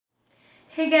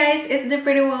Hey guys, it's the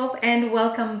Pretty Wolf and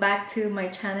welcome back to my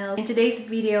channel. In today's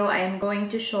video, I am going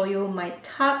to show you my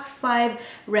top 5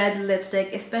 red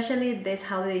lipstick, especially this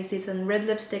holiday season. Red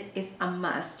lipstick is a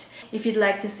must. If you'd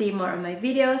like to see more of my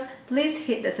videos, please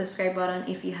hit the subscribe button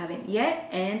if you haven't yet,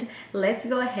 and let's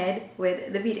go ahead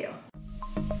with the video.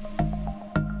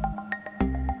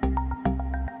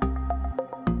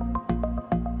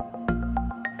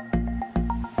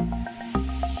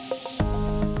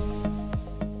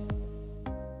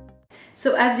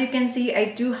 So as you can see,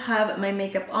 I do have my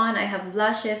makeup on, I have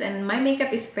lashes, and my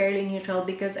makeup is fairly neutral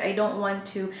because I don't want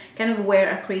to kind of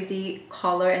wear a crazy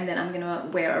color and then I'm gonna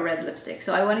wear a red lipstick.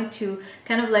 So I wanted to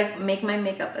kind of like make my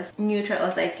makeup as neutral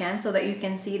as I can so that you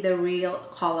can see the real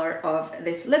color of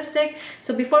this lipstick.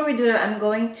 So before we do that, I'm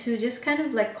going to just kind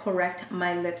of like correct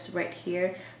my lips right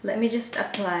here. Let me just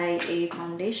apply a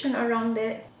foundation around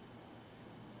it.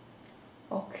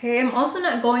 Okay, I'm also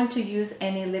not going to use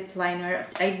any lip liner.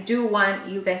 I do want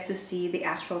you guys to see the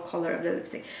actual color of the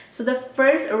lipstick. So the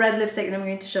first red lipstick that I'm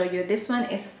going to show you, this one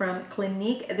is from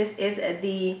Clinique. This is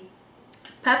the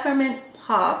Peppermint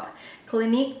Pop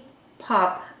Clinique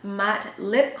Pop Matte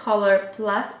Lip Color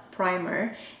Plus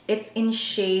Primer. It's in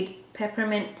shade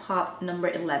Peppermint Pop number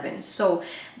 11. So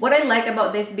what I like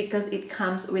about this, because it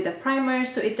comes with a primer,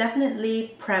 so it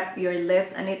definitely prep your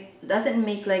lips and it doesn't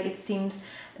make like it seems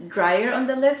drier on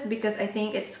the lips, because I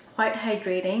think it's quite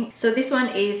hydrating. So this one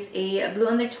is a blue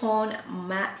undertone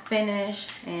matte finish,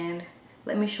 and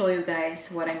let me show you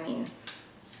guys what I mean.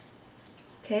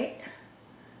 Okay,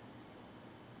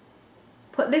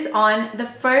 put this on. The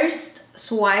first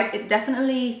swipe, it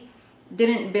definitely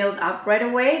didn't build up right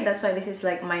away. That's why this is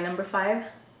like my number 5.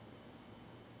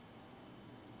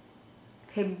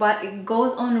 Okay, but it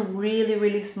goes on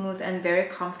really smooth and very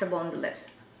comfortable on the lips.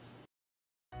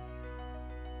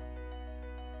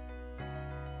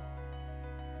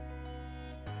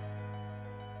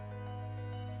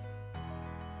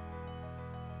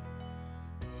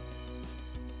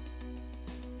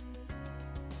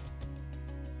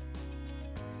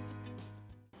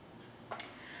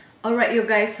 Alright you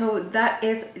guys, so that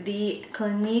is the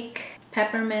Clinique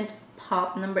Peppermint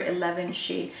Pop number 11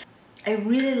 shade. I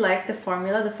really like the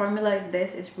formula. The formula of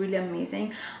this is really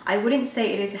amazing. I wouldn't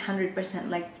say it is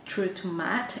 100% like true to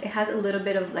matte. It has a little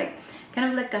bit of like kind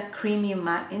of like a creamy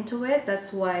matte into it.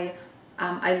 That's why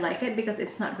I like it, because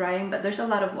it's not drying, but there's a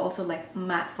lot of also like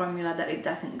matte formula that it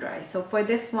doesn't dry. So for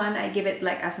this one, I give it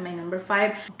like as my number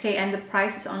 5. Okay, and the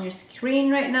price is on your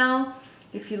screen right now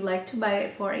if you'd like to buy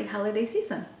it for a holiday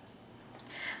season.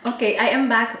 Okay, I am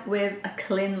back with a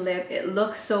clean lip. It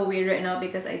looks so weird right now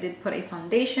because I did put a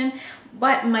foundation,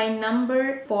 but my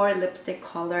number 4 lipstick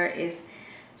color is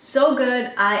so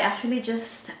good. I actually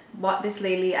just bought this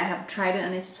lately. I have tried it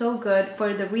and it's so good,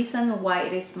 for the reason why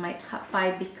it is my top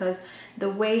 5, because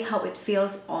the way how it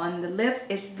feels on the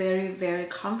lips is very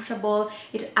comfortable.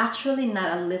 It's actually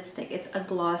not a lipstick, it's a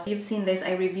gloss. You've seen this,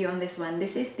 I review on this one.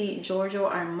 This is the Giorgio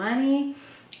Armani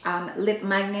lip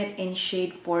magnet in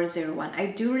shade 401. I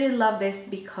do really love this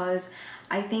because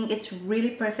I think it's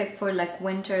really perfect for like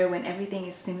winter when everything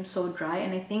seems so dry,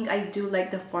 and I think I do like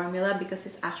the formula because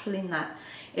it's actually not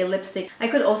a lipstick. I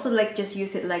could also like just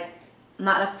use it like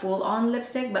not a full-on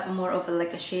lipstick but more of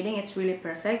like a shading. It's really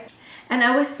perfect. And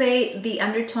I would say the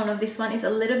undertone of this one is a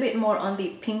little bit more on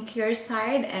the pinkier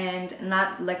side and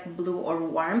not like blue or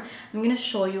warm. I'm gonna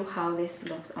show you how this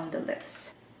looks on the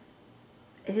lips.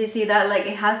 As you see that, like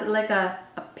it has like a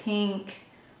pink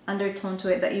undertone to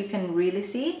it that you can really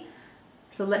see.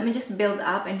 So let me just build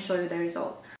up and show you the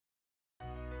result.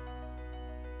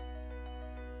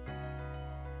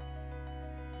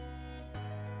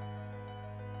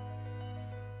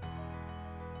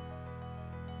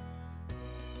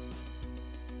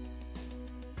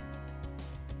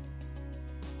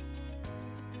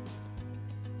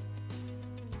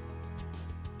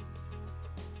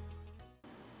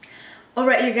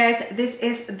 Alright you guys, this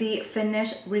is the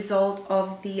finished result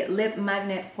of the Lip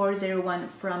Magnet 401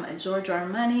 from Giorgio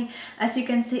Armani. As you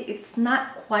can see, it's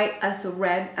not quite as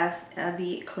red as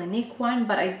the Clinique one,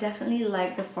 but I definitely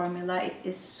like the formula. It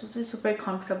is super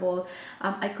comfortable.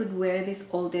 I could wear this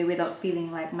all day without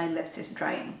feeling like my lips is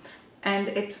drying. And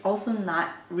it's also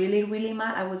not really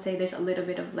matte. I would say there's a little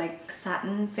bit of like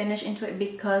satin finish into it,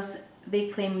 because they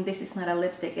claim this is not a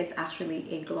lipstick, it's actually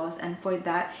a gloss, and for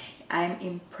that I'm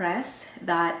impressed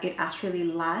that it actually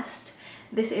lasts.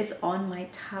 This is on my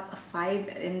top 5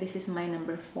 and this is my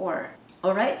number 4.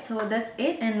 Alright, so that's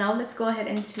it, and now let's go ahead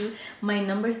into my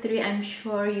number 3. I'm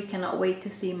sure you cannot wait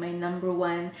to see my number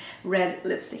 1 red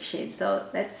lipstick shade, so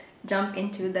let's jump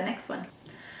into the next one.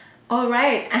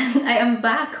 Alright, and I am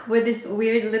back with this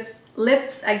weird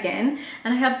lips again,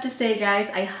 and I have to say guys,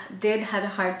 I did had a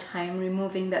hard time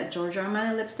removing that Giorgio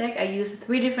Armani lipstick. I used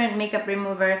 3 different makeup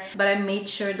remover, but I made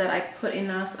sure that I put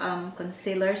enough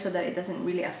concealer so that it doesn't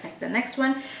really affect the next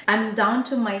one. I'm down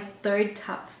to my third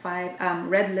top 5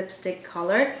 red lipstick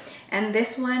color, and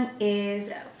this one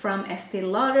is from Estee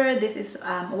Lauder. This is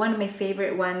one of my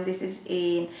favorite one. This is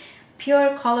a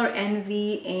Pure Color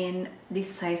Envy in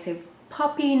Decisive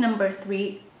Poppy number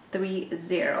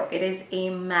 330. It is a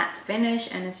matte finish,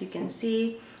 and as you can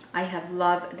see, I have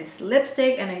loved this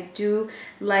lipstick, and I do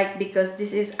like because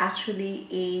this is actually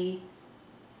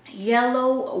a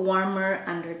yellow warmer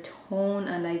undertone,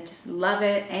 and I just love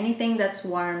it. Anything that's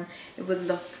warm, it would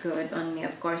look good on me,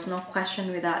 of course, no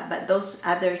question with that. But those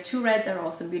other 2 reds are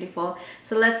also beautiful.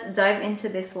 So let's dive into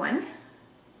this one.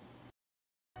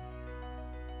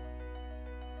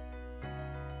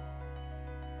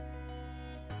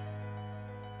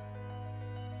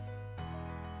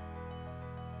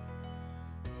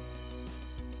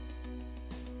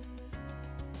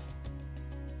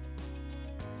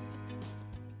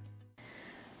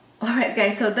 Alright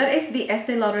guys, so that is the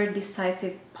Estee Lauder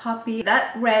Decisive Poppy.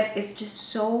 That red is just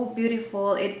so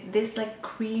beautiful. This like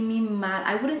creamy matte.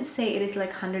 I wouldn't say it is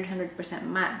like 100%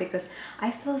 matte because I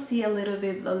still see a little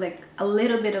bit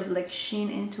of like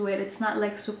sheen into it. It's not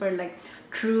like super like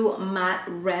true matte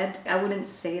red. I wouldn't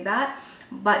say that.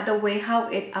 But the way how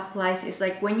it applies is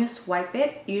like when you swipe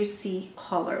it, you see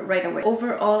color right away.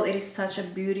 Overall, it is such a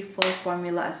beautiful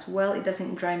formula as well. It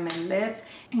doesn't dry my lips.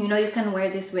 You know, you can wear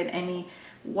this with any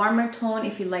warmer tone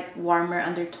if you like warmer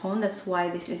undertone. That's why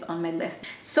this is on my list.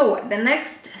 So the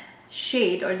next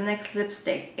shade or the next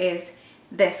lipstick is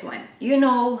this one. You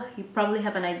know, you probably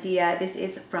have an idea. This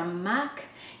is from MAC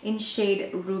in shade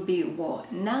Ruby Woo.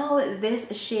 Now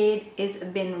this shade has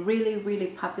been really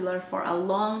popular for a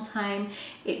long time.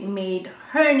 It made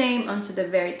her name onto the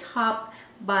very top,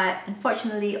 but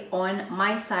unfortunately on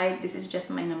my side, this is just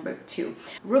my number 2.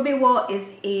 Ruby Woo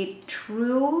is a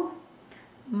true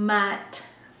matte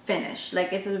finish.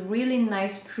 Like, it's a really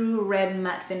nice true red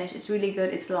matte finish. It's really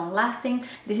good. It's long lasting.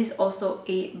 This is also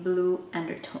a blue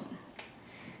undertone.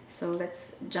 So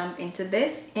let's jump into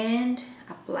this and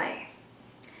apply.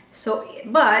 So,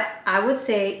 but I would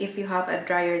say if you have a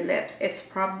drier lips, it's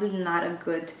probably not a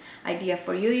good idea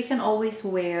for you. You can always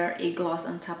wear a gloss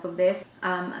on top of this.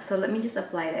 So let me just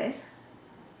apply this.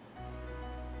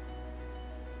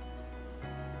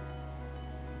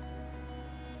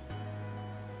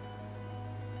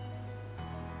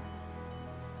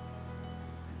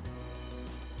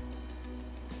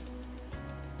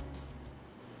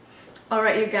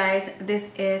 Alright you guys,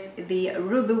 this is the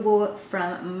Ruby Woo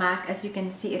from MAC. As you can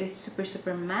see, it is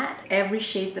super matte. Every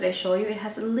shade that I show you, it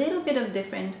has a little bit of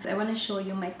difference. I want to show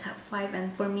you my top 5,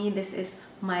 and for me this is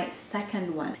my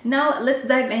second one. Now let's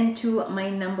dive into my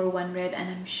number 1 red, and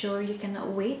I'm sure you cannot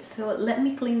wait. So let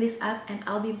me clean this up and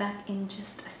I'll be back in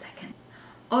just a second.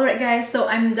 Alright guys, so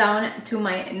I'm down to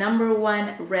my number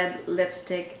 1 red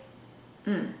lipstick.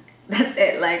 That's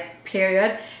it, like,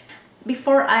 period.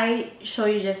 Before I show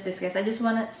you just this guys, I just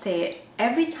want to say it.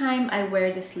 Every time I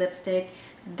wear this lipstick,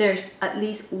 there's at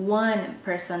least one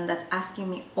person that's asking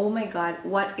me, oh my god,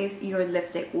 what is your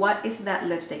lipstick? What is that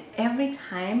lipstick? Every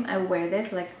time I wear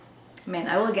this, like, man,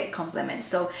 I will get compliments.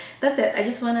 So that's it. I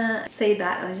just want to say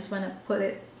that. I just want to put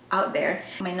it out there.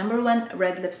 My number 1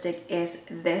 red lipstick is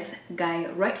this guy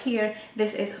right here.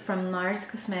 This is from NARS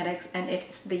Cosmetics, and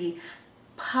it's the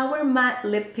Power Matte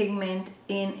Lip Pigment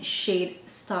in shade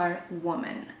Star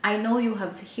Woman. I know you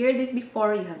have heard this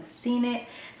before, you have seen it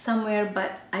somewhere,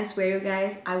 but I swear you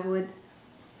guys, I would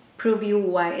prove you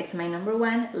why it's my number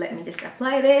 1. Let me just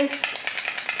apply this,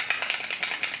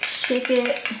 shake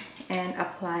it, and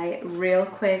apply real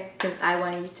quick because I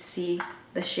want you to see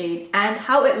the shade and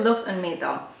how it looks on me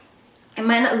though. It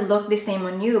might not look the same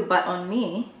on you, but on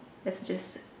me, it's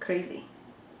just crazy.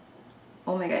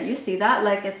 Oh my god, you see that?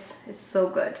 Like, it's so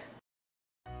good.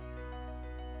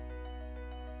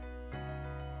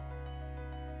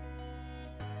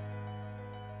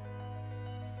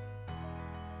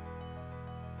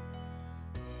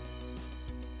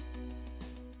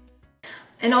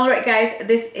 And alright guys,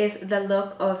 this is the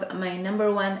look of my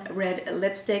number 1 red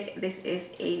lipstick. This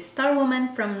is a Star Woman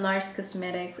from NARS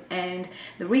Cosmetics, and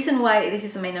the reason why this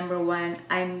is my number 1,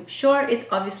 I'm sure it's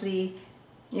obviously,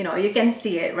 you know, you can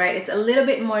see it, right? It's a little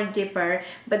bit more deeper,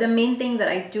 but the main thing that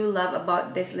I do love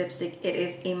about this lipstick, it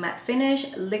is a matte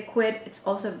finish, liquid. It's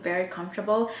also very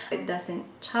comfortable. It doesn't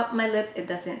chop my lips, it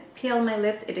doesn't peel my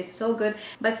lips. It is so good,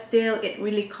 but still it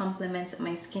really complements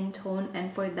my skin tone,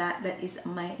 and for that, that is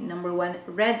my number 1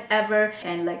 red ever.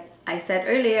 And like, I said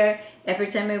earlier, every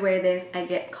time I wear this, I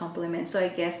get compliments. So I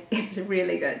guess it's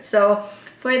really good. So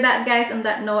for that, guys, on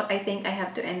that note, I think I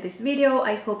have to end this video.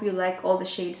 I hope you like all the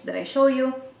shades that I show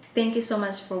you. Thank you so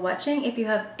much for watching. If you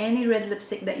have any red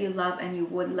lipstick that you love and you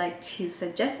would like to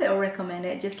suggest it or recommend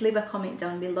it, just leave a comment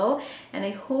down below. And I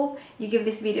hope you give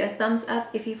this video a thumbs up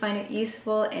if you find it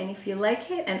useful and if you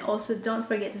like it. And also don't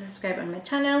forget to subscribe on my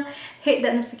channel. Hit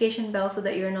that notification bell so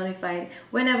that you're notified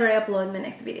whenever I upload my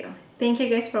next video. Thank you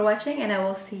guys for watching, and I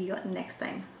will see you next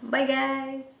time. Bye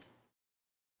guys!